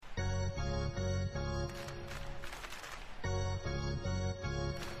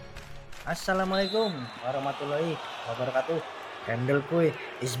Assalamualaikum warahmatullahi wabarakatuh. Handle Kuy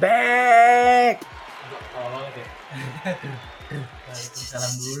is back. Awal banget ya.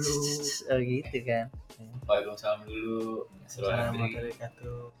 Waalaikumsalam dulu. Oh gitu kan. Waalaikumsalam dulu. Assalamualaikum warahmatullahi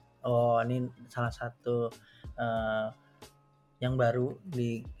wabarakatuh. Oh ini salah satu yang baru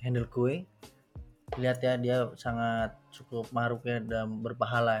di Handle Kuy. Lihat ya, dia sangat cukup maruk ya dan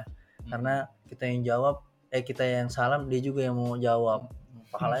berpahala. Karena kita yang jawab, kita yang salam, dia juga yang mau jawab.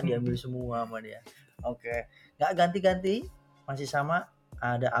 Pahalanya diambil semua sama dia. Oke, nggak ganti-ganti, masih sama.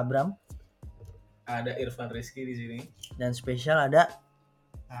 Ada Abram Ada Irfan Rizky di sini. dan spesial ada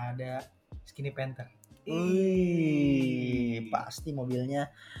Skinny Panther. Wih, pasti mobilnya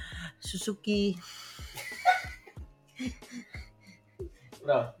Suzuki.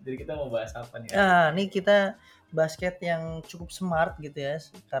 Bro, jadi kita mau bahas apa nih? Nah, ini kita basket yang cukup smart gitu ya,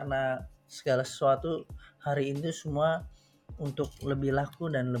 karena segala sesuatu hari ini semua untuk lebih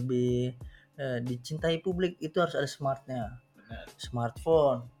laku dan lebih dicintai publik itu harus ada smartnya. Benar.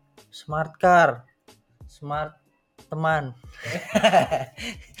 Smartphone, smart car, smart teman.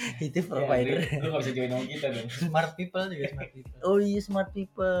 Itu provider. Ya, lu gak bisa join sama kita dong. Smart people juga smart people. Oh iya, smart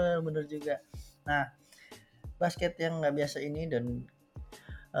people, bener juga. Nah, basket yang nggak biasa ini dan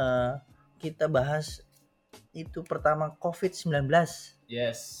kita bahas itu pertama COVID-19.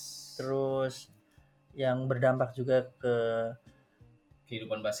 Yes. Terus yang berdampak juga ke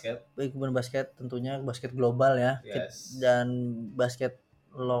Kehidupan basket. kehidupan basket, tentunya basket global ya. Yes. Dan basket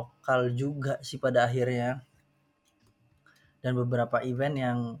lokal juga sih pada akhirnya. Dan beberapa event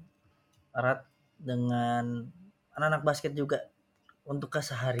yang erat dengan anak-anak basket juga untuk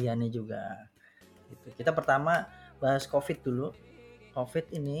kesehariannya juga. Gitu. Kita pertama bahas COVID dulu.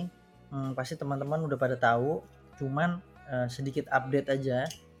 COVID ini pasti teman-teman udah pada tahu, cuman sedikit update aja.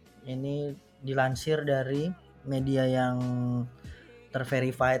 Ini dilansir dari media yang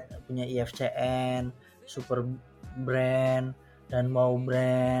terverified, punya IFCN, Super Brand, dan Mau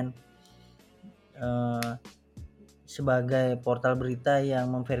Brand, sebagai portal berita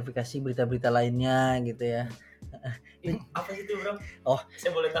yang memverifikasi berita-berita lainnya gitu ya. Apa sih itu, Bro? Oh,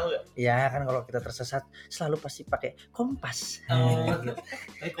 saya boleh tahu gak? Ya kan kalau kita tersesat selalu pasti pakai Kompas. Gitu.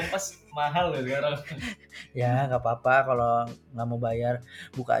 Tapi Kompas mahal loh sekarang. Ya nggak apa-apa, kalau nggak mau bayar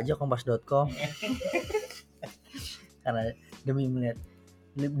buka aja kompas.com. Karena demi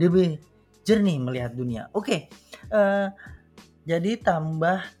jernih melihat dunia. Oke. Jadi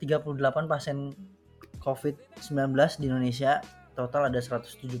tambah 38 pasien COVID-19 di Indonesia, total ada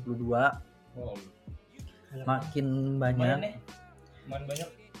 172. Wow. Makin banyak. Lumayan banyak.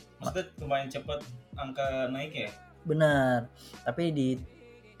 Maksudnya lumayan cepat angka naik ya? Benar. Tapi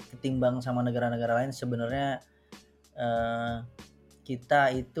ketimbang sama negara-negara lain sebenarnya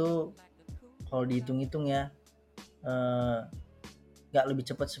kita itu kalau dihitung-hitung ya nggak lebih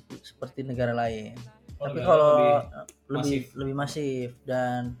cepat seperti negara lain. Tapi kalau lebih masif,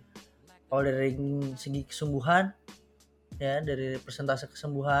 dan kalau dari segi kesembuhan ya, dari persentase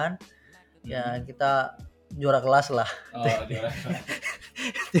kesembuhan ya kita juara kelas lah. Oh, juara.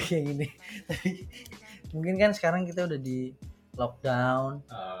 Kayak gini. Tapi mungkin kan sekarang kita udah di lockdown,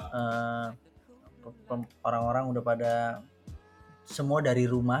 orang-orang udah pada semua dari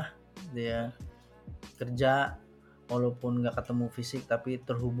rumah dia kerja, walaupun nggak ketemu fisik tapi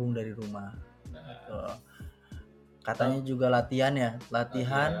terhubung dari rumah. Katanya juga latihan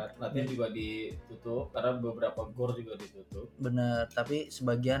juga ditutup karena beberapa gor juga ditutup. Bener, tapi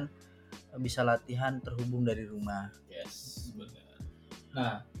sebagian bisa latihan terhubung dari rumah. Yes, benar.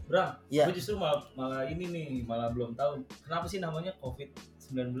 Nah, Bram, ya. Gue justru malah ini nih, malah belum tahu kenapa sih namanya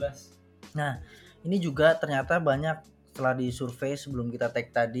COVID-19. Nah, ini juga ternyata banyak setelah disurvei sebelum kita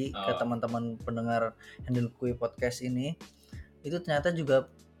tag tadi ke teman-teman pendengar Handle Kuy podcast ini, itu ternyata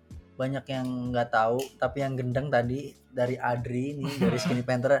juga banyak yang nggak tahu, tapi yang gendeng tadi dari Adri nih, dari Skinny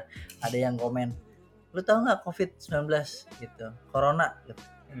Panther, ada yang komen, lu tahu nggak COVID-19 gitu, corona gitu.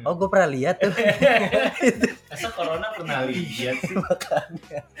 Oh, gue pernah lihat tuh. Masa corona pernah lihat sih?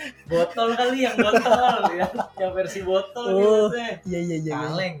 Botol kali, yang botol ya, yang versi botol. Oh, iya.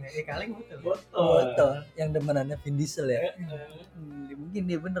 Kaleng betul. Botol, yang demenannya Vin Diesel ya. Mungkin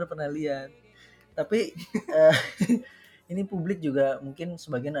dia bener pernah lihat. Tapi ini publik juga mungkin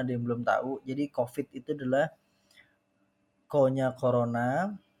sebagian ada yang belum tahu. Jadi COVID itu adalah ko-nya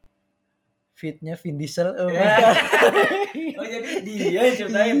corona, fit-nya Vin Diesel. Oh, jadi dia yang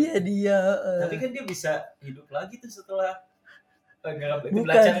ceritain. Iya, dia. Tapi kan dia bisa hidup lagi tuh setelah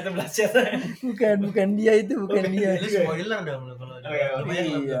bukan dia itu, bukan dia. Lu spoiler dong lu kalau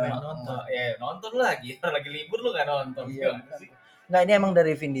nonton. Ya, nonton lagi. Lagi libur lu enggak nonton. Iya. Enggak, ini emang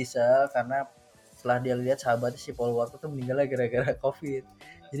dari Vin Diesel karena setelah dia lihat sahabatnya si Paul Walker tuh meninggal gara-gara COVID.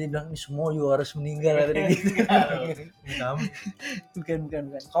 Jadi bilang ini semua juga harus meninggal katanya gitu. bukan.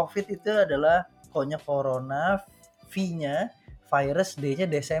 COVID itu adalah pokoknya corona, V-nya virus, D-nya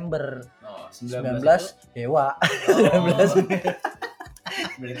Desember. Oh, 19 19 dewa. itu.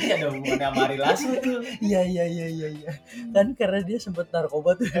 Oh, berarti ada hubungannya sama Ari Lasso tuh. Iya. Kan karena dia sempat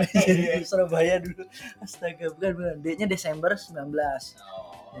narkoba tuh di Surabaya dulu. Astaga, bukan. D-nya Desember 19.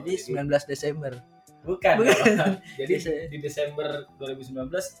 Oh, Jadi 19 Desember. Bukan. Bukan. Jadi di Desember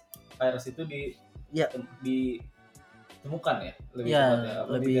 2019 virus itu Iya. ditemukan ya, lebih Iya, tepatnya, apa,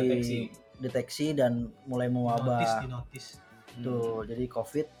 lebih dideteksi. dan mulai mewabah. di notis. Tuh, jadi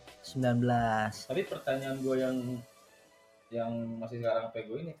COVID-19. Tapi pertanyaan gue yang masih sekarang sampai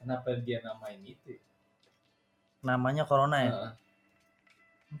gue ini, kenapa dia namain itu? Namanya corona ya? Nah,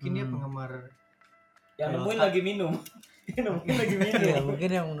 Mungkin dia penggemar yang Toyota. nemuin lagi minum. Dia nemuin lagi minum. Iya, mungkin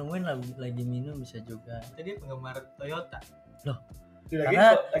yang nemuin lagi minum bisa juga. tadi penggemar Toyota.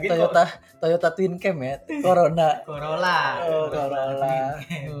 Karena Toyota Twin Cam ya, Corona. Corolla. Oh, Corolla.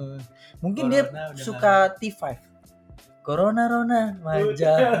 Mungkin dia Corona udah suka T5. Corona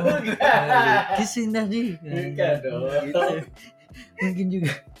manja. Kisah di. Bukan dong. Gitu. Mungkin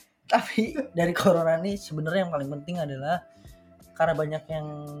juga. Tapi dari corona ini sebenarnya yang paling penting adalah karena banyak yang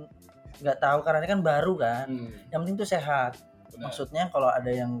nggak tahu karena ini kan baru kan. Yang penting tuh sehat. Benar. Maksudnya kalau ada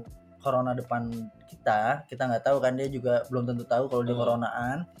yang corona depan kita nggak tahu kan, dia juga belum tentu tahu kalau dia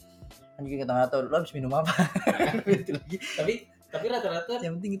coronaan. Kan juga kita nggak tahu lo habis minum apa. Gitu lagi. Tapi rata-rata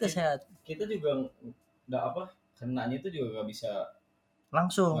Yang penting kita sehat. kita juga nggak kenanya itu juga nggak bisa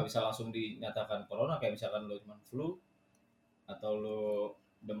Langsung. langsung dinyatakan corona, kayak misalkan lo cuma flu atau lo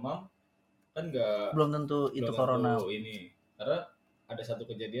demam kan nggak Belum tentu itu belum corona. tentu ini, karena ada satu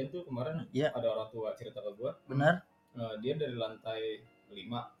kejadian tuh kemarin, Iya. ada orang tua cerita ke gua, Benar? dia dari lantai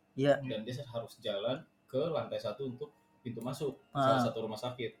 5 Iya. dan dia harus jalan ke lantai 1 untuk pintu masuk salah satu rumah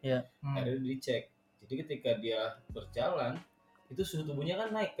sakit. Iya. Akhirnya dicek, jadi ketika dia berjalan itu suhu tubuhnya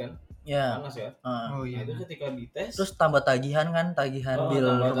kan naik kan, Iya. panas ya. Oh Nah, iya. itu ketika dites Terus tambah tagihan bil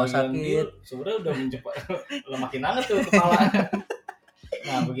tambah rumah tagihan sakit. bil, sebenarnya udah mencepat makin hangat tuh kepala.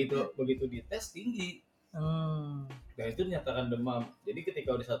 Nah begitu dites tinggi dan itu dinyatakan demam. Jadi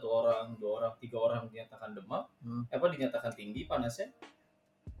ketika udah 1 orang, 2 orang, 3 orang dinyatakan demam, dinyatakan tinggi panasnya,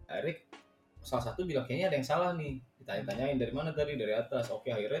 akhirnya salah satu bilang kayaknya ada yang salah nih. Ditanya-tanyain dari mana tadi, dari atas. Oke,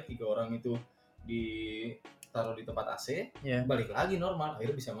 akhirnya 3 orang itu ditaruh di tempat AC, Iya. balik lagi normal,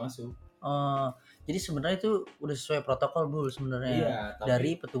 akhirnya bisa masuk. Jadi sebenarnya itu udah sesuai protokol Bul sebenarnya. Iya,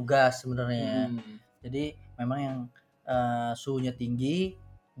 Dari petugas sebenarnya. Hmm. Jadi memang yang suhunya tinggi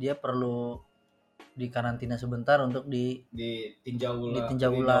dia perlu dikarantina sebentar untuk ditinjau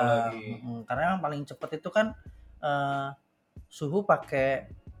ulang lagi. Karena yang paling cepat itu kan suhu pakai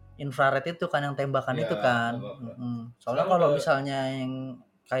infrared itu kan, yang tembakan Ya, itu kan. Soalnya Sekarang kalau udah- misalnya yang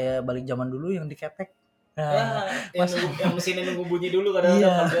kayak balik zaman dulu yang diketek, yang mesinnya nunggu bunyi dulu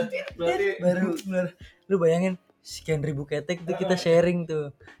kadang-kadang. Iya. berarti baru bener. Lu bayangin sekian ribu ketek tuh kita sharing tuh,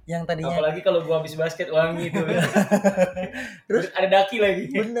 yang tadinya apalagi kalau gua habis basket wangi tuh. Terus ada daki lagi.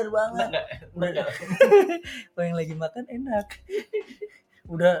 bener banget. Enggak. Kalau yang lagi makan enak,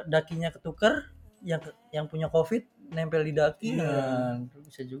 udah dakinya ketukar, yang punya covid nempel di daki. Iya.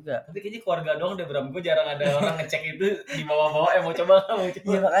 Bisa juga. Tapi kayaknya keluarga doang deh Bram, gue jarang ada orang ngecek itu di bawah-bawah, mau coba.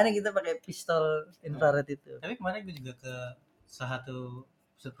 Iya, makanya kita pakai pistol infrared itu. Tapi kemarin gue juga ke salah satu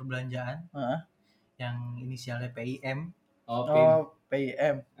pusat perbelanjaan Heeh. yang inisialnya PIM. Oh, pin.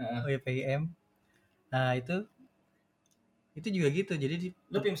 PIM. Oh ya PIM. Nah itu juga gitu. Jadi di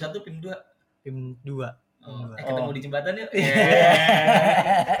Lu PIM 1, PIM 2. PIM 2. Ketemu di jembatan yuk.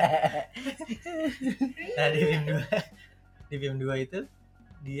 Nah di PIM 2 itu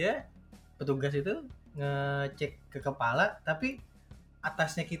dia petugas itu ngecek ke kepala, tapi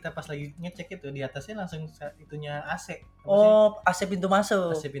atasnya kita pas lagi ngecek itu di atasnya langsung itunya AC. AC pintu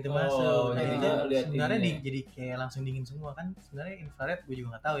masuk. AC pintu masuk. Nah jadi itu lihat sebenarnya ininya. jadi kayak langsung dingin semua kan. Sebenarnya infrared gue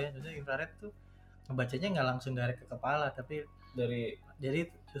juga nggak tahu ya. Maksudnya infrared tuh ngebacanya nggak langsung direct ke kepala, tapi Dari jadi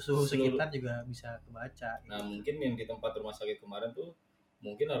suhu Seluruh- sekitar juga bisa kebaca. Gitu. nah mungkin yang di tempat rumah sakit kemarin tuh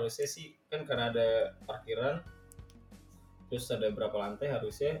mungkin harusnya sih kan karena ada parkiran terus ada berapa lantai,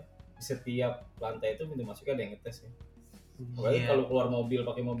 harusnya di setiap lantai itu pintu masuknya ada yang ngetes ya. Apalagi Iya, kalau keluar mobil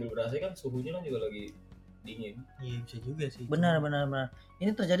pakai mobil ber-AC kan suhunya kan juga lagi dingin. iya bisa juga sih. Benar.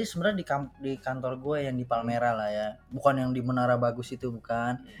 Ini terjadi sebenarnya di kantor gue yang di Palmera lah ya. Bukan yang di Menara Bagus itu,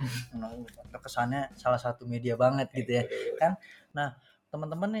 bukan. Kesannya salah satu media banget gitu ya. Nah,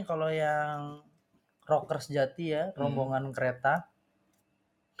 teman-teman nih kalau yang rocker sejati ya, rombongan kereta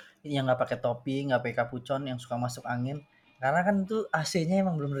yang nggak pakai topi, nggak pakai kapucon, yang suka masuk angin, Karena kan tuh AC-nya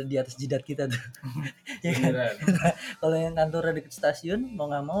emang belum di atas jidat kita tuh. Ya kan? Beneran. Kalau yang kantornya deket stasiun mau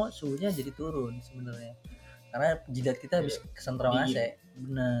nggak mau suhunya jadi turun sebenarnya. Karena jidat kita habis kesentrong AC.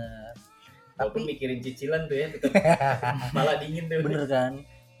 Bener. Walaupun Tapi mikirin cicilan tuh ya tetap malah dingin tuh. bener kan?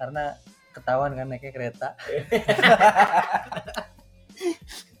 Karena ketahuan kan naiknya kereta.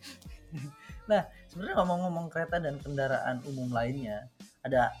 Nah, sebenarnya ngomong-ngomong kereta dan kendaraan umum lainnya,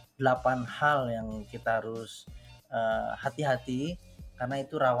 ada 8 hal yang kita harus hati-hati karena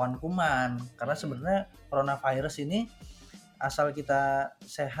itu rawan kuman. Karena sebenarnya coronavirus ini asal kita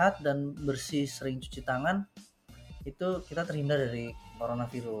sehat dan bersih, sering cuci tangan, itu kita terhindar dari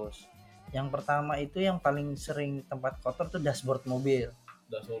coronavirus. Yang pertama itu yang paling sering tempat kotor tuh dashboard mobil.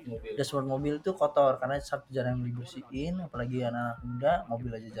 Dashboard mobil itu kotor karena satu jarang dibersihin, apalagi anak muda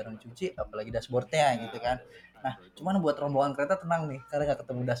mobil aja jarang cuci, apalagi dashboardnya gitu kan. Nah, cuman buat rombongan kereta tenang nih karena nggak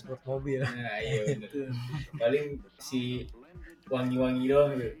ketemu dashboard mobil. Nah iya bener. Paling si wangi-wangi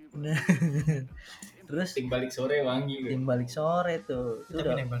doang tuh. Terus Tim balik sore wangi tuh. tim balik sore tuh itu Tapi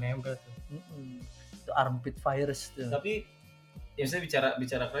udah nempel-nempel tuh. itu armpit virus tuh. Tapi ya saya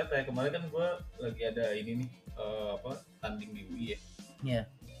bicara kereta ya, kemarin kan gue lagi ada ini nih tanding di UI ya. Iya.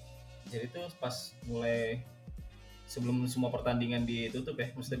 Jadi tuh pas mulai sebelum semua pertandingan ditutup ya,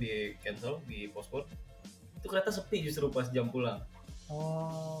 maksudnya di cancel, di postpone, itu kereta sepi justru pas jam pulang.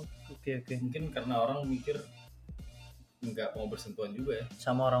 Oh, oke. Mungkin karena orang mikir nggak mau bersentuhan juga ya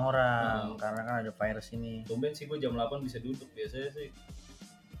Sama orang-orang karena kan ada virus ini. tumben sih gue jam 8 bisa duduk, biasanya sih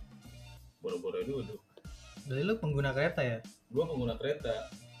boro-boro duduk. Berarti lu pengguna kereta ya? Gue pengguna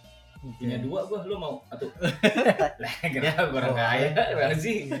kereta, punya Oke. 2 gue, lu mau atau lah kenapa gue orang kaya gimana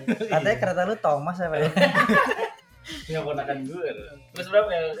sih? Katanya kereta lu Thomas ya, Pak? Punya ponakan gue. Terus berapa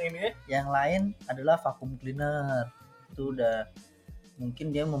yang ini ya? Yang lain adalah vacuum cleaner. Itu udah mungkin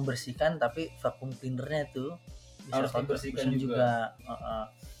dia membersihkan tapi vacuum cleanernya itu bisa Harus dibersihkan juga.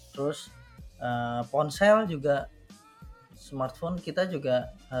 Terus ponsel juga, smartphone kita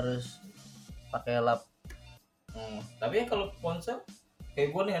juga harus pakai lap. Tapi ya kalau ponsel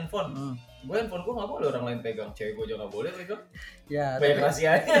kayak gue nih handphone, gue nggak boleh orang lain pegang, cewek gue juga nggak boleh pegang. Ya, Banyak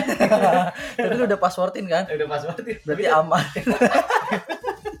rahasianya. tapi lu udah passwordin kan? Udah passwordin. Berarti aman.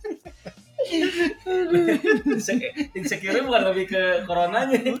 Insecure bukan lebih ke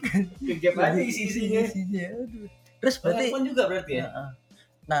coronanya, ke gap aja isinya. Aduh. Terus berarti handphone juga berarti ya.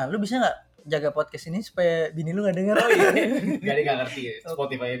 Nah, lu bisa nggak jaga podcast ini supaya bini lu nggak denger? Oh iya, jadi nggak ngerti ya.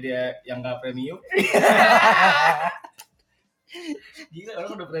 Spotify dia yang nggak premium. Gila,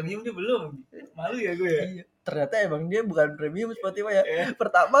 orang udah premium dia belum. Malu ya gue ya. Iya. Ternyata emang dia bukan premium Spotify ya,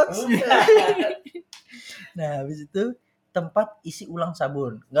 Pertamax. Nah, habis itu tempat isi ulang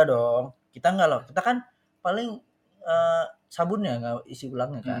sabun. Enggak dong. Kita enggak loh. Kita kan paling sabunnya enggak isi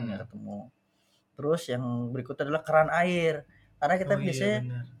ulangnya kan, enggak ketemu. Terus yang berikutnya adalah keran air. Karena kita biasanya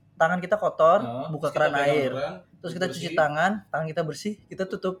tangan kita kotor, buka keran air. Terus kita cuci tangan kita bersih, kita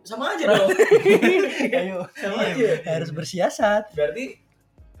tutup. Sama aja dong. Ayo, sama aja. Harus bersiasat. Berarti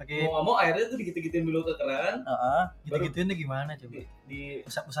pakai mau ngomong airnya tuh digitu-gituin dulu ke keran. Gitu-gituin tuh gimana coba? Di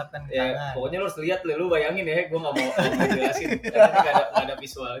usap-usapkan ke ya, tangan. pokoknya lo harus lihat, lu bayangin ya, gue nggak mau jelasin karena nggak ada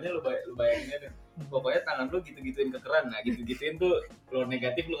visualnya, lu bayangin aja. Pokoknya tangan lu gitu-gituin ke keran. Nah gitu-gituin tuh, lo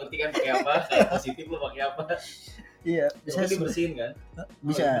negatif lu ngerti kan pakai apa, kalau positif lu pakai apa. Iya, bisa dibersihin kan?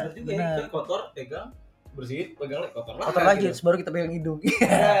 Bisa. Bener juga ya, kotor pegang, bersihin, pegang lagi, kotor lagi, terus baru kita pegang hidung.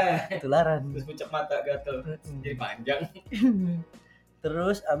 Ketularan. Terus pucak mata gatel, jadi panjang.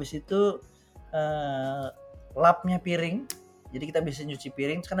 Terus abis itu lapnya piring. Jadi kita bisa nyuci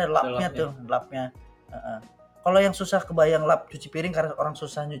piring, kan ada lapnya tuh, lapnya. Kalau yang susah kebayang lap cuci piring karena orang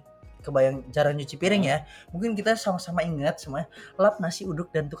susah kebayang jarang nyuci piring ya. Mungkin kita sama-sama ingat semuanya lap nasi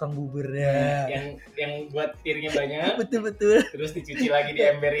uduk dan tukang bubur ya. Yang buat piringnya banyak. Betul. Terus dicuci lagi di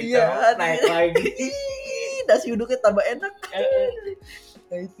ember itu, naik lagi. Nasi uduknya tambah enak.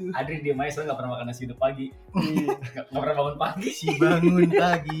 Nah, itu. Adri dia main soalnya nggak pernah makan nasi uduk pagi. Nggak pernah bangun pagi. Bangun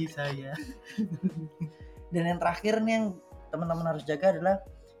pagi saya. Dan yang terakhir nih yang teman-teman harus jaga adalah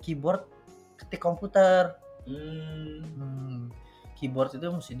keyboard ketik komputer. Keyboard itu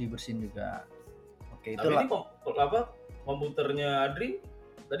mesti dibersihin juga. Oke, itu lah. Ini komputernya Adri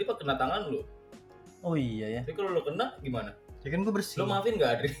tadi pak kena tangan lu. Oh iya ya. Tapi kalau lu kena gimana? Ya kan gue bersih. Lu maafin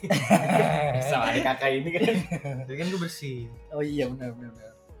nggak Adri? Sama adik kakak ini kan. Ya kan gue bersih. Oh iya benar.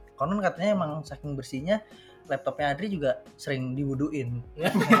 Konon katanya emang saking bersihnya laptopnya Adri juga sering diwuduin.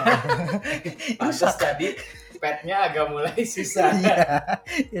 Pantes tadi padnya agak mulai susah.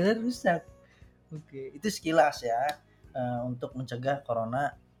 Iya, rusak. Oke, itu sekilas ya untuk mencegah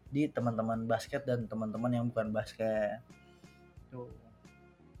corona di teman-teman basket dan teman-teman yang bukan basket. Tuh.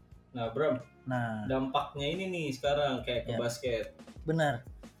 Nah Bram, Nah, dampaknya ini nih sekarang kayak ke Ya. basket. benar.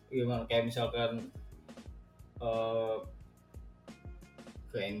 Gimana kayak misalkan eh,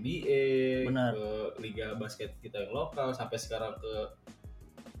 ke NBA, Benar. ke liga basket kita yang lokal, sampai sekarang ke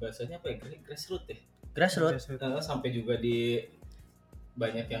bahasanya apa ya, grassroots ya. Grassroots. Sampai juga di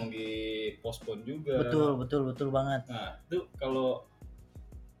banyak yang di postpone juga. Betul banget. Nah itu kalau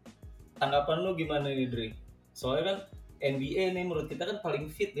tanggapan lu gimana nih Dri? Soalnya kan NBA nih menurut kita kan paling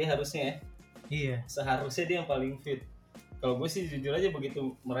fit ya harusnya ya. Iya. Seharusnya dia yang paling fit. Kalau gue sih jujur aja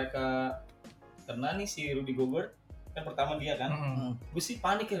begitu mereka kena nih si Rudy Gobert kan pertama dia kan, gue sih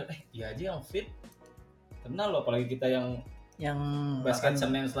panik ya, dia aja yang fit, kena loh apalagi kita yang basket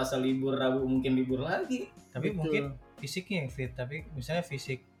Senin Selasa libur, Rabu mungkin libur lagi. Tapi mungkin fisiknya yang fit, tapi misalnya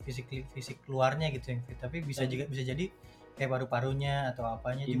fisik luarnya gitu yang fit, tapi bisa jadi kayak paru-parunya atau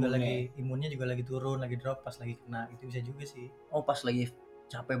apanya juga lagi imunnya juga lagi turun, lagi drop pas lagi kena, itu bisa juga sih. Oh pas lagi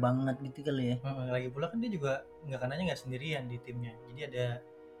capek banget gitu kali ya. Lagi pula kan dia juga nggak sendirian di timnya, jadi ada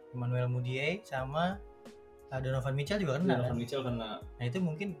Emmanuel Mudiay sama Donovan Mitchell juga kena. Donovan Mitchell kena. Nah itu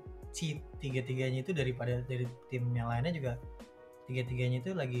mungkin si tiga-tiganya itu dari tim yang lainnya juga tiga-tiganya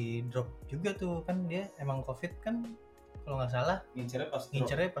itu lagi drop juga tuh kan, dia emang COVID kan kalau nggak salah ngincernya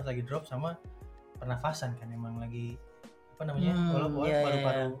pas lagi drop sama pernafasan kan, emang lagi apa namanya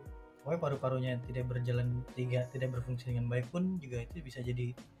paru-parunya tidak berfungsi dengan baik pun juga itu bisa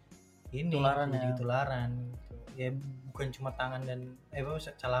jadi ini tularan gitu. Ya bukan cuma tangan dan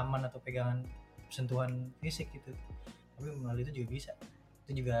salaman atau pegangan sentuhan fisik gitu, tapi melalui itu juga bisa.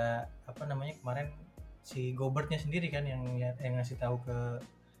 Itu juga apa namanya kemarin si Gobertnya sendiri kan yang ngasih tahu ke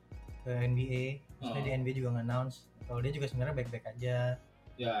NBA, maksudnya di NBA juga nge-announce kalau dia juga sebenarnya baik-baik aja.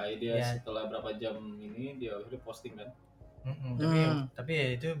 Ya dia setelah berapa jam ini dia udah posting kan. Tapi ya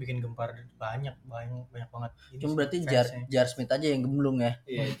itu bikin gempar banyak banget. Cuma berarti Jar Smith aja yang gemblung ya.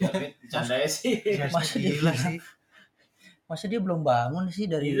 Iya, Jar Smith candanya sih. Masih gila sih. Masa dia belum bangun sih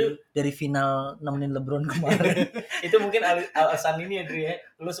dari final nemenin LeBron kemarin. Itu mungkin alasan ini ya Dri ya.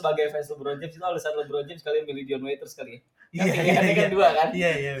 Lu sebagai fans LeBron James itu alasan LeBron James kalian milih Dion Waiters kali ya. Pilihannya kan dua kan?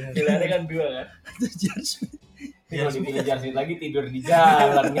 Iya. Pilihannya kan dua kan? Jar Smith. Kalau dipilih Jar Smith lagi tidur di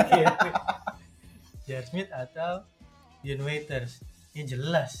jalan gitu ya. Jar Smith atau Dion Waiters? Ya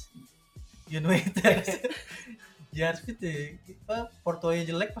jelas Dion Waiters. Jar Smith portonya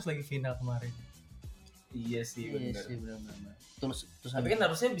jelek pas lagi final kemarin. Iya sih benar. Terus tapi kan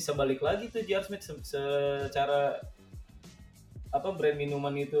harusnya bisa balik lagi tuh Jar Smith secara brand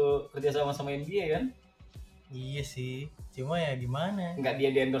minuman itu kerja sama NBA kan? Iya sih, cuma ya gimana? Enggak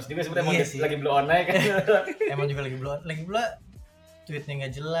dia di endorse juga sebenarnya, lagi blow on aja kan. Emang juga lagi pula tweetnya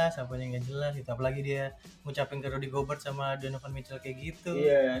nggak jelas, apanya nggak jelas gitu. Apalagi dia ngucapin ke Rudy Gobert sama Donovan Mitchell kayak gitu.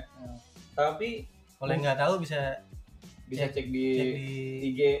 Iya. Tapi kalau nggak tahu bisa cek di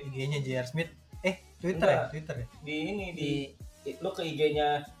IG-nya J.R. Smith. Twitter ya? Di ini lo ke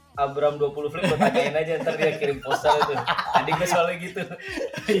IG-nya Abram 20 Flip, lo tanyain aja, ntar dia kirim postal itu. Tadi gue soalnya gitu.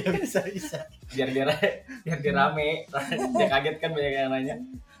 Iya bisa. Biar dia rame. Dia kaget kan banyak yang nanya.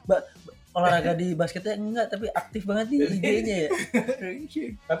 Olahraga di basketnya enggak, tapi aktif banget di IG-nya ya.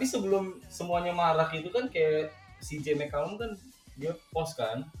 Tapi sebelum semuanya marak itu kan kayak CJ McCollum kan dia post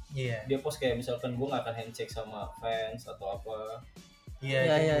kan. Iya. Dia post kayak misalkan gue gak akan handshake sama fans atau apa.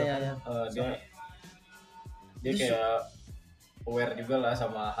 Iya. Dia kayak aware juga lah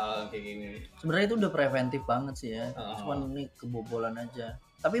sama hal kayak gini. Sebenarnya itu udah preventif banget sih ya. Cuman ini kebobolan aja.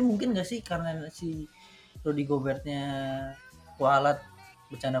 Tapi mungkin gak sih karena si Rudy Gobertnya kualat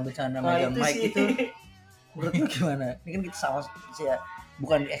bercanda-bercanda megang mic itu. Menurut lu gimana? Ini kan kita sama sih ya,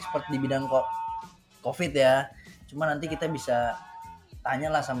 bukan expert di bidang COVID ya. Cuma nanti kita bisa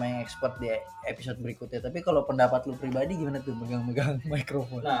tanyalah sama yang expert di episode berikutnya. Tapi kalau pendapat lu pribadi gimana tuh megang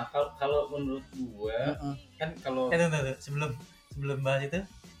mikrofon? Nah, kalau menurut gue kan kalau sebelum bahas itu,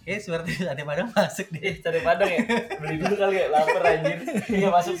 seperti Sate Padang masuk deh. Sate Padang ya? Beli dulu kali ya, lapar anjir. Iya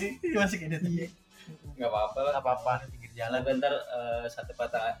masuk sih. Masuk ini. Enggak apa-apa lah. Enggak apa-apa, pinggir jalan. Bentar Sate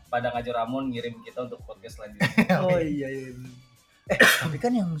Padang Aja Ramon ngirim kita untuk podcast selanjutnya. Oh iya. Tapi kan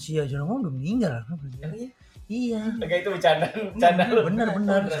yang si Aja Ramon udah meninggal. Iya. Enggak, itu bercanda lu. Bener.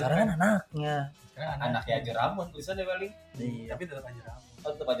 Sekarang kan anaknya. Anaknya Aja Ramon tulisannya paling. Iya. Tapi tetap Aja Ramon. Oh,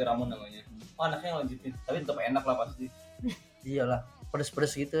 tetap Aja Ramon namanya. Oh, anaknya yang lanjutin. Tapi tetap enak lah pasti. Iyalah,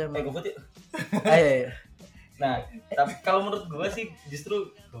 pedes-pedes gitu emang. GoFood yuk. Ayo. Nah, tapi kalau menurut gue sih justru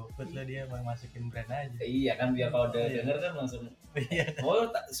GoFood lah, dia masukin brand aja. Iya kan, biar kalau udah denger kan langsung. Iya. Oh,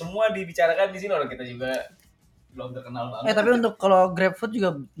 semua dibicarakan di sini, orang kita juga belum terkenal banget. Tapi untuk kalau GrabFood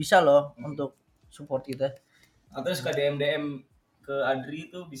juga bisa loh untuk support kita. Atau suka DM ke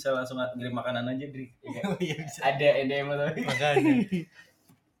Adri itu bisa langsung ngirim makanan aja, Dri. Iya bisa. Ada DM atau makanya.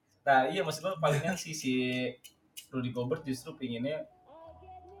 Nah iya maksud lo palingan si Rudy Gobert justru pinginnya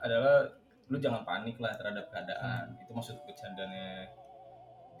adalah lu jangan panik lah terhadap keadaan. Itu maksud bercandanya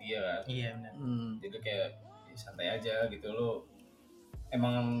dia kan. Iya benar. Jadi kayak ya, santai aja gitu, lu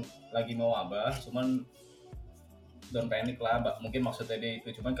emang lagi mau wabah cuman don't panic lah, mungkin maksudnya dia itu.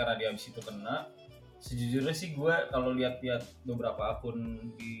 Cuman karena dia habis itu kena, sejujurnya sih gue kalau lihat-lihat beberapa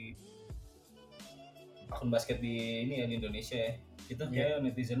akun basket di ini ya di Indonesia ya, itu kayak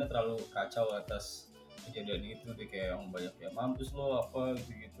netizennya terlalu kacau atas kejadian itu. Dia kayak yang banyak ya mampus lo apa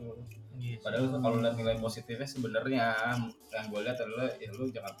gitu-gitu. Padahal kalau lihat nilai positifnya sebenarnya yang gue lihat adalah ya lo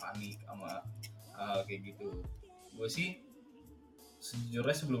jangan panik sama hal kayak gitu. Gue sih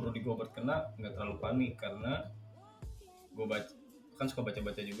sejujurnya sebelum Rudy Gobert kena nggak terlalu panik, karena gue kan suka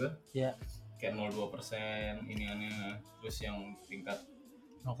baca-baca juga. Iya. Kayak 0,2% iniannya, terus yang tingkat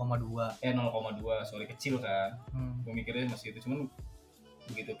 0,2 sorry kecil kan. Gue mikirnya masih itu, cuman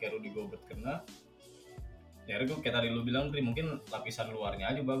begitu kayak Rudy Gobert kena ya akhirnya gue kayak tadi lu bilang Tri, mungkin lapisan luarnya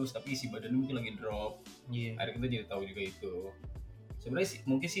aja bagus tapi isi badannya mungkin lagi drop. Akhirnya kita jadi tahu juga itu. Sebenarnya sih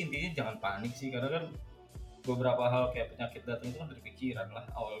mungkin sih intinya jangan panik sih, karena kan beberapa hal kayak penyakit datang itu kan dari pikiran lah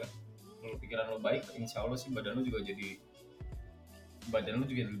awalnya. Kalau pikiran lo baik, insya Allah sih badan lo juga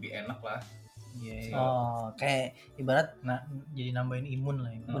lebih enak lah. Oh, kayak ibarat jadi nambahin imun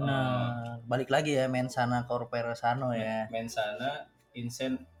lah. Benar. Balik lagi ya mensana corpore sano ya. Mensana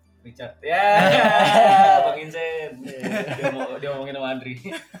Incen Richard. Ya, Bang Incen. Dia ngomongin sama Andri.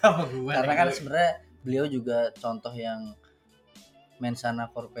 Karena kan sebenarnya beliau juga contoh yang mensana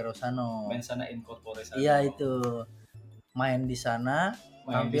corpore sano. Mensana in corpore sano. Iya itu. Main di sana,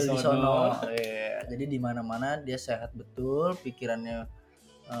 tampil di sono. Jadi di mana-mana dia sehat betul, pikirannya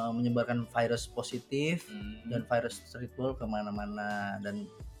menyebarkan virus positif dan virus streetball kemana-mana. Dan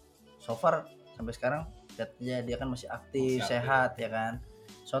so far sampai sekarang dia kan masih aktif, sehat ya kan.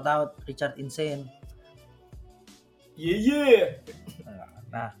 Shout out Richard Insane.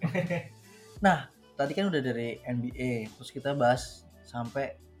 Nah tadi kan udah dari NBA, terus kita bahas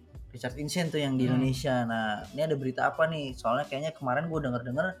sampai Richard Insane tuh yang di Indonesia. Nah ini ada berita apa nih? Soalnya kayaknya kemarin gue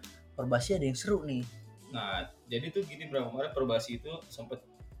denger Perbasi ada yang seru nih. Nah jadi tuh gini bro, kemarin Perbasi itu sempet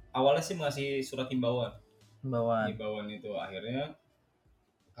awalnya sih masih surat himbauan itu, akhirnya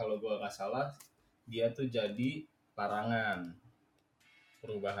kalau gue nggak salah dia tuh jadi larangan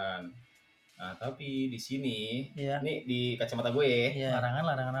perubahan. Nah tapi di sini nih di kacamata gue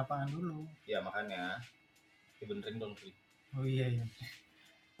larangan apaan dulu ya, makanya dibenerin dong Tri. Oh iya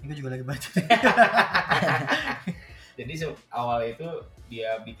ini juga lagi baca. Jadi awal itu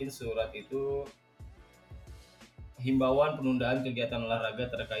dia bikin surat itu himbauan penundaan kegiatan olahraga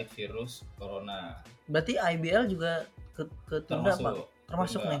terkait virus corona. Berarti IBL juga ketunda Pak?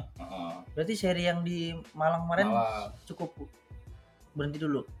 Termasuk nih. Berarti seri yang di Malang kemarin cukup berhenti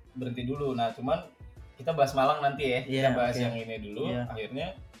dulu. Nah cuman kita bahas Malang nanti ya. Kita bahas yang ini dulu.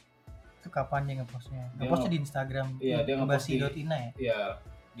 Akhirnya itu kapan dia ngepostnya? Ngepostnya di Instagram. Iya, dia perbasi.ina ya? Iya,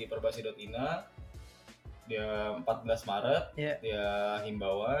 di perbasi.ina. Dia 14 Maret dia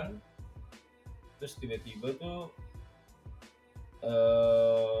himbauan. Terus tiba-tiba tuh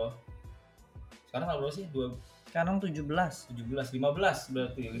sekarang berapa sih? Sekarang 15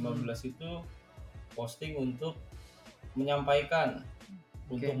 berarti 15 itu posting untuk menyampaikan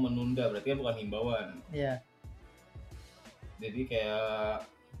untuk menunda, berarti kan bukan himbauan. Iya. Jadi kayak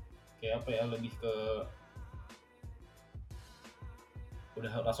apa ya, lebih ke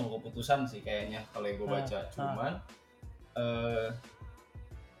udah langsung keputusan sih kayaknya kalau yang gue baca. Cuman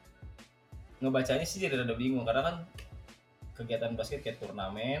ngebacanya sih jadi rada bingung, karena kan kegiatan basket kayak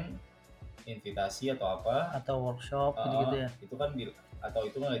turnamen, invitasi atau apa atau workshop gitu ya. Itu kan atau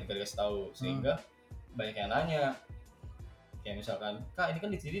itu nggak dikasih tahu, sehingga banyak yang nanya. Kayak misalkan, Kak ini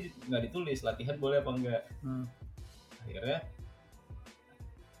kan di sini nggak ditulis latihan boleh apa enggak. Akhirnya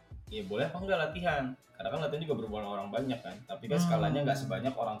ya boleh apa enggak latihan, karena kan latihan juga berhubungan orang banyak kan, tapi kan skalanya nggak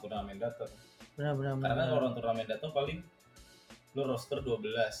sebanyak orang turnamen datang. Benar. Karena kan orang turnamen datang paling lu roster 12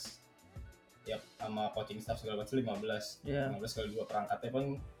 ya, sama coaching staff segala macam 15 kali 2 perangkatnya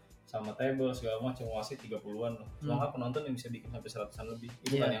paling sama table segala macam wasit 30-an loh. Soalnya penonton yang bisa bikin sampai 100-an lebih.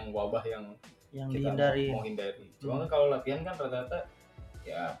 Itu kan yang wabah yang kita mau hindari. Cuma kalau latihan kan rata-rata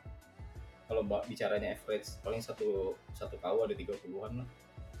ya kalau bicaranya average paling satu KU ada 30-an lah.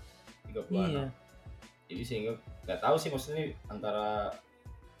 30-an. Iya. Jadi sehingga nggak tahu sih maksudnya antara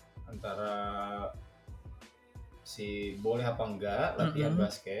si boleh apa enggak latihan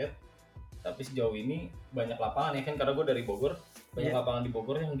basket. Tapi sejauh ini banyak lapangan ya kan, karena gue dari Bogor, banyak lapangan di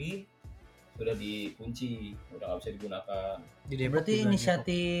Bogor yang sudah dikunci, udah nggak bisa digunakan. Berarti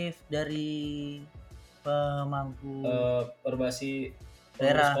inisiatif dari pemangku Perbasi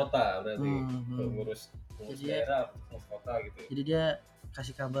daerah. kota berarti. Pengurus Jadi daerah, pengurus kota gitu. Jadi dia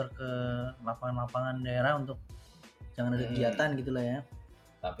kasih kabar ke lapangan-lapangan daerah untuk jangan ada kegiatan gitu lah ya.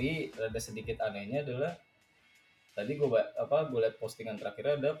 Tapi ada sedikit anehnya adalah tadi gue lihat postingan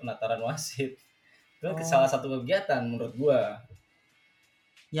terakhirnya ada penataran wasit. Itu salah satu kegiatan menurut gue.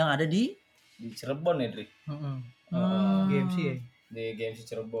 Yang ada di Cirebon ya, Dri. GMC ya. Di GMC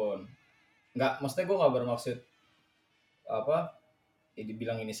Cirebon. Nggak, maksudnya gue nggak bermaksud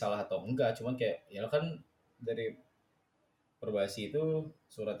dibilang ini salah atau enggak, cuman kayak ya kan dari Perbasi itu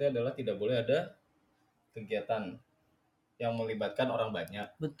suratnya adalah tidak boleh ada kegiatan yang melibatkan orang banyak.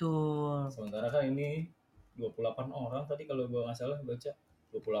 Betul. Sementara kan ini 28 orang tadi kalau gue nggak salah baca,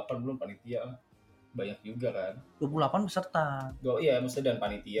 28 belum panitia, banyak juga kan. 28 peserta. Iya, maksudnya dan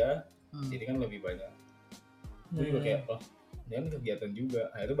panitia, jadi kan lebih banyak. Itu juga kayak ini kan kegiatan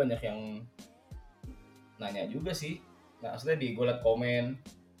juga. Akhirnya banyak yang nanya juga sih. Nah, maksudnya gue liat komen,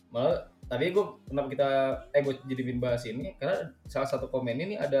 malah tadi gue jadi bahas ini karena salah satu komen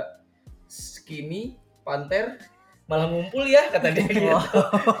ini ada skinny panter malah ngumpul ya kata dia gitu.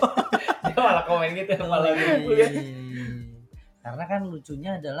 Dia malah komen gitu, malah ngumpul ya. Karena kan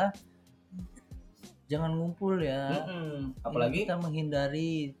lucunya adalah jangan ngumpul ya. Apalagi kita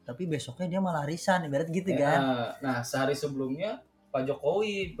menghindari, tapi besoknya dia malah arisan ibarat gitu kan. Nah, sehari sebelumnya Pak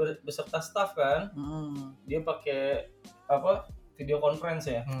Jokowi beserta staf kan, dia pakai video conference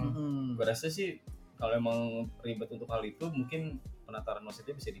ya. Gue rasa sih kalau emang ribet untuk hal itu mungkin penataran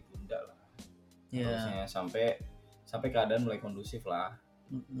wasitnya bisa ditunda lah. Harusnya sampai keadaan mulai kondusif lah.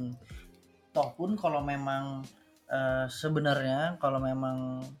 Toh pun kalau memang sebenarnya kalau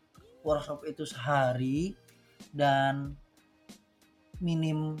memang workshop itu sehari dan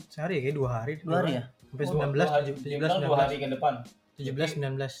minim sehari ya, kayak 2 hari. 2 hari ya? Sampai 19 2 hari ke depan. 17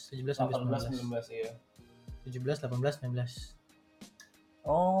 19 sampai 19 ya. 17 18 19.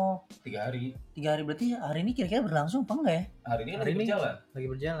 Oh, 3 hari. 3 hari berarti hari ini kira-kira berlangsung apa enggak ya? Hari ini berjalan. Lagi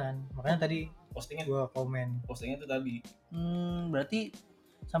berjalan. Makanya tadi postingnya itu tadi. Berarti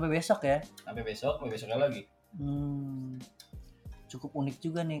sampai besok ya? Sampai besoknya lagi. Cukup unik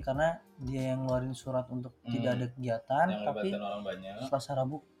juga nih karena dia yang ngeluarin surat untuk tidak ada kegiatan, yang tapi orang banyak. Selasa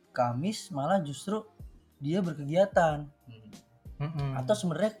Rabu Kamis malah justru dia berkegiatan. Atau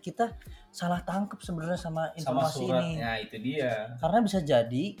sebenarnya kita salah tangkap sebenarnya sama informasi surat, ini. Ya itu dia. Karena bisa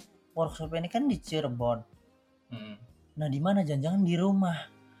jadi workshop ini kan di Cirebon. Nah di mana jangan-jangan di rumah.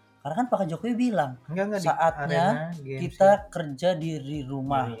 Karena kan Pak Jokowi bilang enggak, saatnya kita kerja di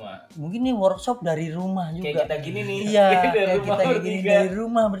rumah. Mungkin nih workshop dari rumah juga. Kayak kita gini nih. Iya, kayak kita gini dari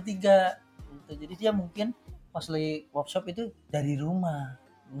rumah bertiga. Gitu. Jadi dia mungkin pas lagi workshop itu dari rumah.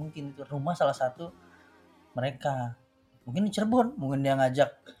 Mungkin itu rumah salah satu mereka. Mungkin di Cirebon, mungkin dia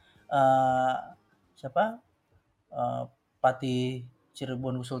ngajak Pati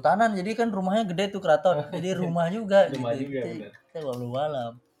Cirebon Kesultanan. Jadi kan rumahnya gede tuh keraton. Jadi rumah juga rumah gitu. Juga, kita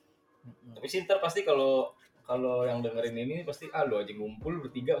walau-walau. Tapi sih ntar pasti kalau yang dengerin ini pasti lu aja ngumpul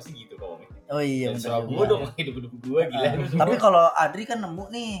bertiga pasti gitu kalau Oh iya benar. Gua dong hidup gua gila. Tapi kalau Adri kan nemu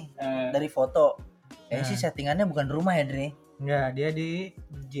nih dari foto. Sih settingannya bukan rumah ya, Dri? Enggak, dia di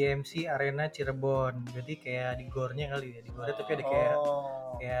GMC Arena Cirebon. Berarti kayak di gornya kali ya. Di gornya tapi ada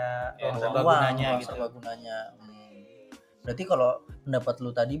kayak serbaguna gitu. Serbaguna. Berarti kalau pendapat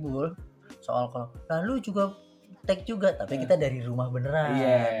lu tadi Bul soal kalau lalu juga tag juga tapi kita dari rumah beneran.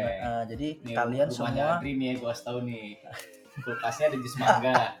 Jadi nih, kalian semua Adri nih gua kasih tahu nih. Kulkasnya ada jus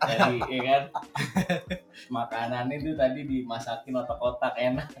mangga tadi ya kan. Makanan itu tadi dimasakin otak-otak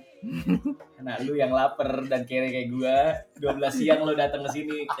enak. Nah, lu yang lapar dan kayak gua 12 siang lu datang ke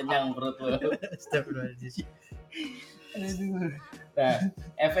sini kenyang perut lu. Astagfirullahaladzim. Nah,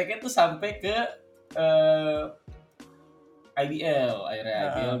 efeknya tuh sampai ke IBL, akhirnya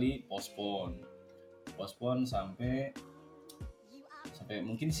IBL dipospon sampai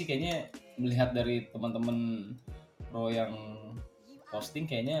mungkin sih kayaknya melihat dari teman-teman pro yang posting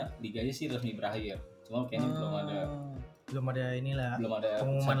kayaknya liganya sih resmi berakhir. Cuma kayaknya belum ada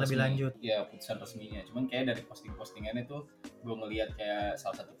pengumuman lebih lanjut. Ya, putusan resminya. Cuman kayak dari postingannya tuh gue ngelihat kayak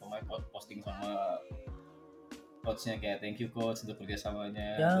salah satu pemain posting sama coachnya kayak thank you coach untuk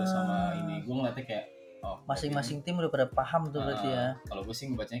kerjasamanya sama ini. Gue ngeliatnya kayak masing-masing tim udah pada paham tuh berarti ya. Kalau gue sih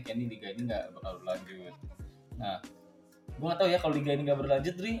ngebacanya kayak ini liga ini nggak bakal berlanjut. Nah, gue nggak tahu ya kalau liga ini nggak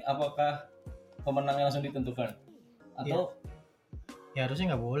berlanjut, Ri, apakah pemenangnya langsung ditentukan? Atau ya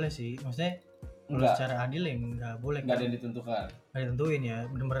harusnya nggak boleh sih. Maksudnya kalau secara adil ya nggak boleh. Nggak ada yang ditentukan. Nggak ditentuin ya.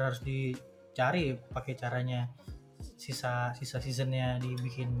 Benar-benar harus dicari pakai caranya. Sisa seasonnya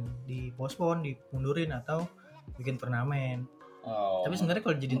dipospon, dimundurin atau bikin turnamen. Tapi sebenarnya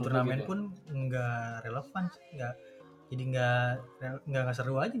kalau jadi turnamen pun nggak relevan, nggak jadi nggak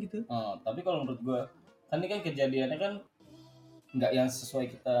seru aja gitu. Tapi kalau menurut gue kan ini kan kejadiannya kan nggak yang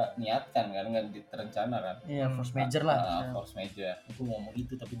sesuai kita niatkan kan, nggak terencana kan. Iya, force major lah. Force major. Aku ngomong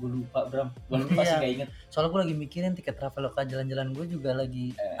itu tapi gue lupa, Bram. Gue lupa sih, gak inget. Soalnya gue lagi mikirin tiket Traveloka jalan-jalan gue juga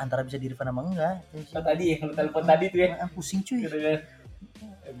lagi antara bisa di-refund sama enggak. Tadi ya, lu telepon tadi tuh ya. Pusing cuy.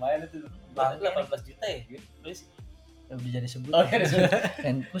 Lumayan itu. 18 juta ya gitu. Terus ya udah jadi sebut. Oh, ya sebut.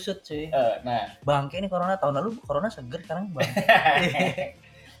 Dan kusut cuy. Nah, bangke ini corona, tahun lalu corona seger, sekarang bangke.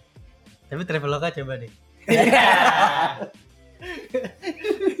 Tapi Traveloka coba deh.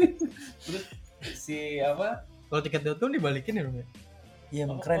 Terus si apa? Kalau tiket.com dibalikin ya, Bang? Iya,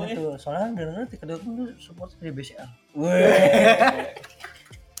 keren itu. Soalnya kan dengar tiket.com tuh support dari BCA.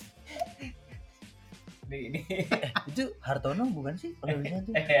 Ini itu Hartono bukan sih kalau bisa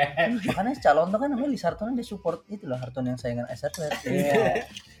tuh. Makanya calon tuh kan namanya Lis Hartono, dia support itu loh, Hartono yang saingan SRW. Iya.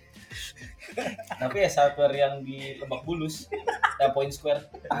 Tapi ya software yang di Lebak Bulus, Point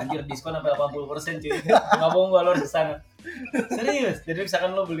Square, anjir diskon sampai 80% cuy. Nggak bohong gua, lo harus kesana. Serius. Jadi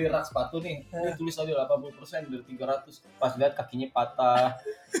misalkan lo beli rak sepatu nih, dia tulis aja 80% dari 300. Pas lihat kakinya patah.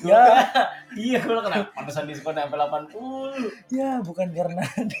 Ya. Iya, lo kena pantesan diskon sampai 80. Ya, bukan karena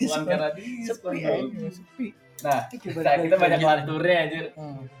diskon. Sepi. Nah, kita banyak lanturnya anjir.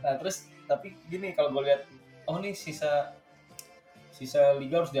 Nah, terus tapi gini, kalau gue lihat, oh nih sisa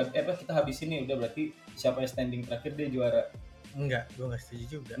liga harus kita habisin nih, udah berarti siapa yang standing terakhir dia juara. Enggak, gue nggak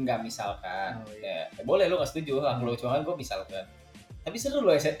setuju juga. Enggak, misalkan. Ya, boleh lo nggak setuju, aku lo cuman gue misalkan. Tapi seru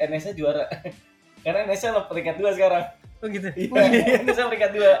lo NSA juara. Karena NSA lo peringkat 2 sekarang. Oh gitu. Iya, NSA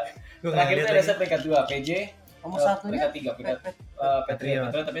peringkat 2. Terakhir itu NSA peringkat 2, PJ nomor satunya peringkat 3, Patriot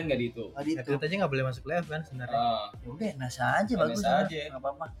tapi enggak di itu. Patriot aja nggak boleh masuk playoff kan sebenarnya. Ya udah, NSA aja bagus aja. Enggak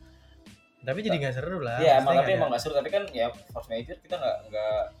apa-apa. Tapi jadi nggak seru lah. Iya, emang nggak seru, tapi kan ya force major kita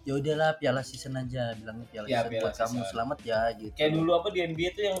nggak. Ya udahlah, piala season aja, bilangnya piala season buat kamu, selamat ya gitu. Kayak dulu apa di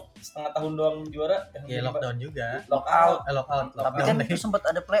NBA tuh yang setengah tahun doang juara, ya lockdown juga. Lockout. Tapi kan itu sempat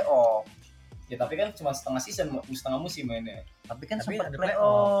ada playoff. Ya tapi kan cuma setengah musim mainnya. Tapi kan sempat ada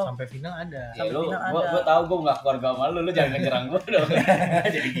playoff sampai final ada. Ya gua tahu gua nggak keluarga sama lu jangan nyerang gua dong.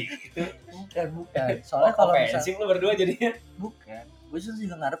 Jadi gitu. Bukan. Soalnya kalau misalnya lu berdua jadinya. Bukan. Gue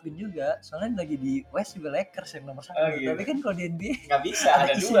juga ngarepin juga, soalnya lagi di West juga Lakers yang nomor 1. Gitu. Tapi kan kalau di NBA nggak bisa,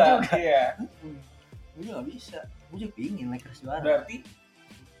 ada 2. Iya. Gue juga nggak bisa. Gue juga pingin Lakers juara. Berarti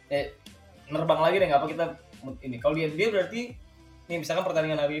nerbang lagi deh, nggak apa kita ini. Kalau di NBA berarti nih misalkan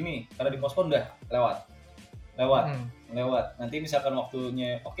pertandingan hari ini karena dipospon udah lewat. Nanti misalkan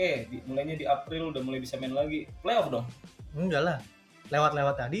waktunya mulainya di April udah mulai bisa main lagi, playoff dong. Enggak lah. Lewat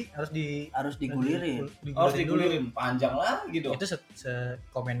tadi harus digulirin. Harus digulirin panjang lagi dong. Itu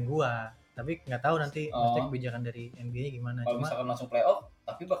komen gua. Tapi nggak tahu nanti maksudnya kebijakan dari NBA-nya gimana. Kalau misalkan langsung playoff,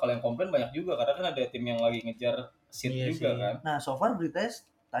 tapi bakal yang komplain banyak juga karena kan ada tim yang lagi ngejar seed juga kan. Nah, so far beritanya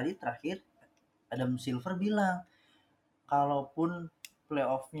tadi terakhir Adam Silver bilang kalaupun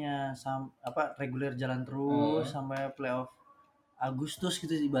playoff-nya reguler jalan terus sampai playoff Agustus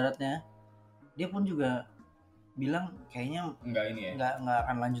gitu ibaratnya, dia pun juga bilang kayaknya nggak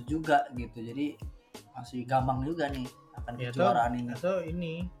akan lanjut juga gitu. Jadi masih gampang juga nih akan kejuaraan ini. Atau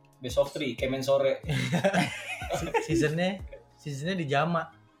ini best of 3 Kemen sore. seasonnya di Jama.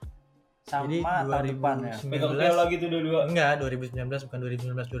 Sama jadi tahun depan ya. 2019 lagi tuh 22. Enggak, 2019 bukan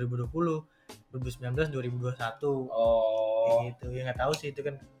 2019 2020. 2019 2021. Gitu. Ya nggak tahu sih itu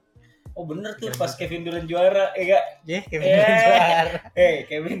kan. Oh bener tuh pas Kevin Durant juara, enggak? Kevin Durant juara.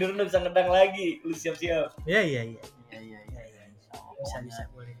 Kevin Durant udah bisa ngedang lagi, lu siap-siap. Iya. Bisa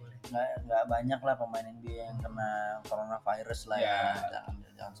boleh. Nggak banyak lah pemain NBA yang kena coronavirus lah ya.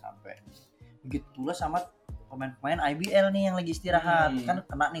 Jangan sampai. Begitu pula sama pemain-pemain IBL nih yang lagi istirahat, kan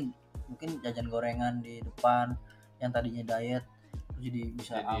kena nih mungkin jajan gorengan di depan yang tadinya diet jadi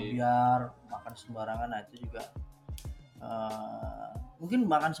bisa ambiar, makan sembarangan. Nah itu juga mungkin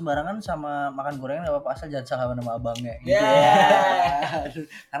makan sembarangan sama makan gorengan gak apa-apa asal jangan salah nama abangnya gitu.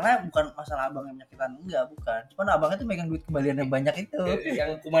 Karena bukan masalah abangnya menyakitan, bukan, cuman abangnya tuh megang duit kembalian yang banyak itu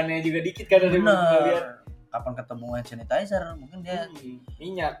yang kumannya juga dikit kan dari kembalian. Kapan ketemu hand sanitizer mungkin dia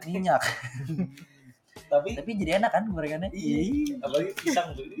minyak tapi jadi enak kan gorengannya. Iya, apalagi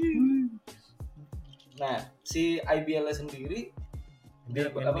pisang tuh. Nah si IBL sendiri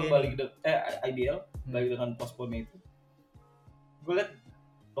balik dengan postpone itu, gue liat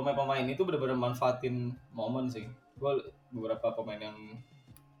pemain-pemain itu benar-benar manfaatin momen sih. Gue beberapa pemain yang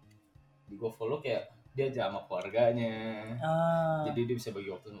gue follow kayak dia sama keluarganya, jadi dia bisa bagi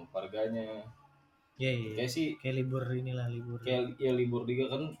waktu sama keluarganya. Iya. Kayak libur kayak libur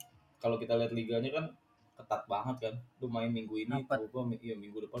liga kan. Kalau kita lihat liganya kan ketat banget kan, lu main minggu ini,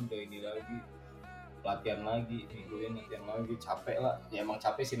 minggu depan udah ini lagi. latihan lagi, mingguin latihan lagi, capek lah. Ya emang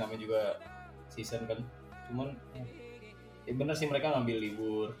capek sih, namanya juga season kan. Cuman ya bener sih mereka ngambil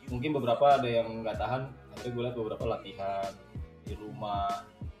libur. Mungkin beberapa ada yang nggak tahan. Akhirnya gue liat beberapa latihan di rumah.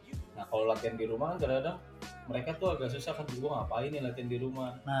 Nah kalau latihan di rumah kan kadang-kadang mereka tuh agak susah kan, gue ngapain nih latihan di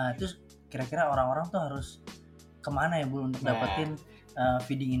rumah. Nah itu kira-kira orang-orang tuh harus kemana ya Bu untuk dapetin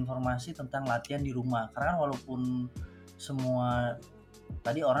feeding informasi tentang latihan di rumah? Karena kan walaupun semua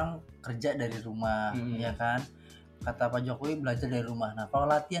tadi orang kerja dari rumah, ya kan, kata Pak Jokowi belajar dari rumah. Nah kalau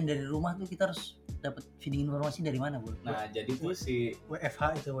latihan dari rumah tuh kita harus dapat feeding informasi dari mana Bu? Nah jadi tuh si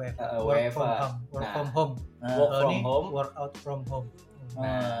WFH itu work WFH. from home. Work from home, work out from home.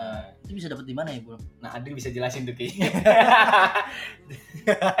 Nah, itu bisa dapat di mana ya Bu? Nah Adil bisa jelasin tuh Ki.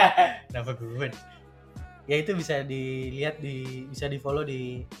 Kenapa gue? Ya itu bisa dilihat bisa di follow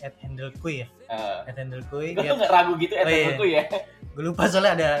di @handlekuy ya. @handlekuy. Gue tuh nggak ragu gitu @handleku ya. Gue lupa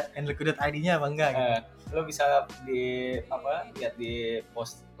soalnya ada handlekuy.id-nya apa enggak gitu. Lo bisa lihat di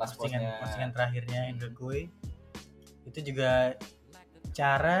post last postingan terakhirnya handlekuy. Itu juga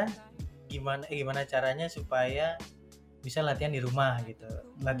cara gimana caranya supaya bisa latihan di rumah gitu.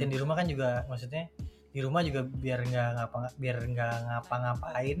 Latihan di rumah kan juga maksudnya di rumah juga biar nggak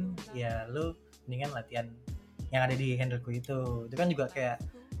ngapa-ngapain ya, lu mendingan latihan yang ada di handleku itu kan juga kayak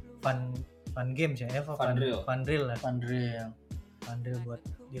fun games ya, fun drill buat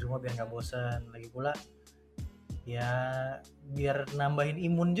di rumah biar nggak bosan. Lagi pula ya biar nambahin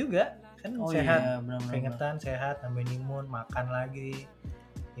imun juga kan, sehat, keringetan sehat, nambahin imun, makan lagi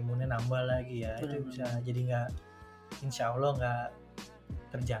imunnya nambah lagi ya. Itu bisa jadi nggak, insya Allah nggak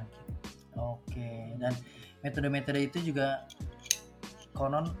terjangkit. Oke, dan metode-metode itu juga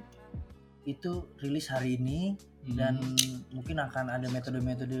konon itu rilis hari ini, dan mungkin akan ada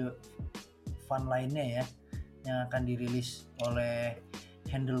metode-metode fun lainnya ya yang akan dirilis oleh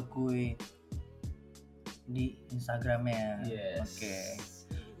handlekuy di Instagramnya. Oke.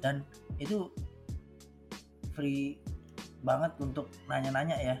 Dan itu free banget untuk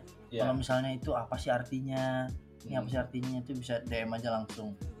nanya-nanya ya. Kalau misalnya itu apa sih artinya, ini apa sih artinya, itu bisa DM aja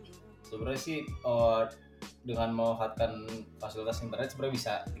langsung. Sebenarnya sih dengan memanfaatkan fasilitas internet sebenarnya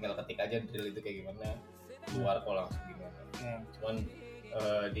bisa tinggal ketik aja drill itu kayak gimana, keluar kok langsung gimana. Cuman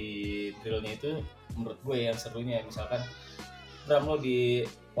di drillnya itu menurut gue yang serunya misalkan Bram, lo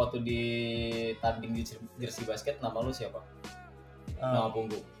waktu di tanding di jersey basket nama lo siapa? Nama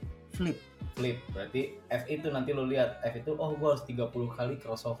punggung Flip. Berarti F itu nanti lo lihat F itu gue harus 30 kali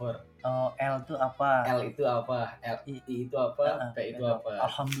crossover. L itu apa? L itu apa? I itu apa? P itu apa?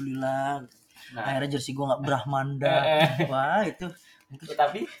 Alhamdulillah. Nah, akhirnya jersey gue nggak Brahmanda. Wah itu.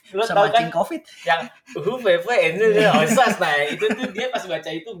 Tapi lo tahu kan COVID yang VV ini osas. Nah itu tuh dia pas baca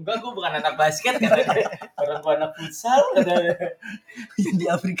itu, enggak, gue bukan anak basket katanya, orang gue anak futsal katanya. Yang di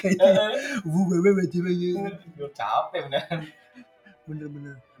Afrika itu VV baca lagi. Gue capek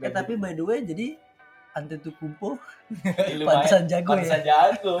bener. Tapi by the way jadi Antetokounmpo pantesan jago.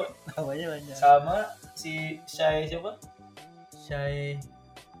 Namanya banyak. Sama si Shai siapa?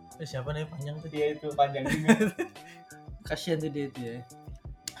 Siapa nih panjang tuh? Dia itu panjang juga. Kasian tuh dia itu ya.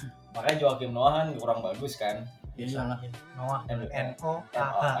 Makanya Joakim Noah kurang bagus kan? Iyalah. Noah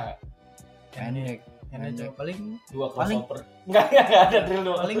NOAH. Pendek. Paling 2 crossover. Enggak ada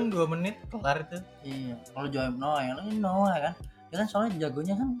drill 2. Paling 2 menit kelar itu. Iya. Kalau Joakim Noah yang lain Noah kan. Ya kan soalnya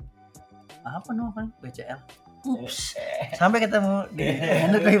jagonya kan apa Noah kan BCL. Ups. Sampai ketemu di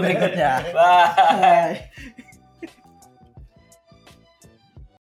handlekuy berikutnya. Bye.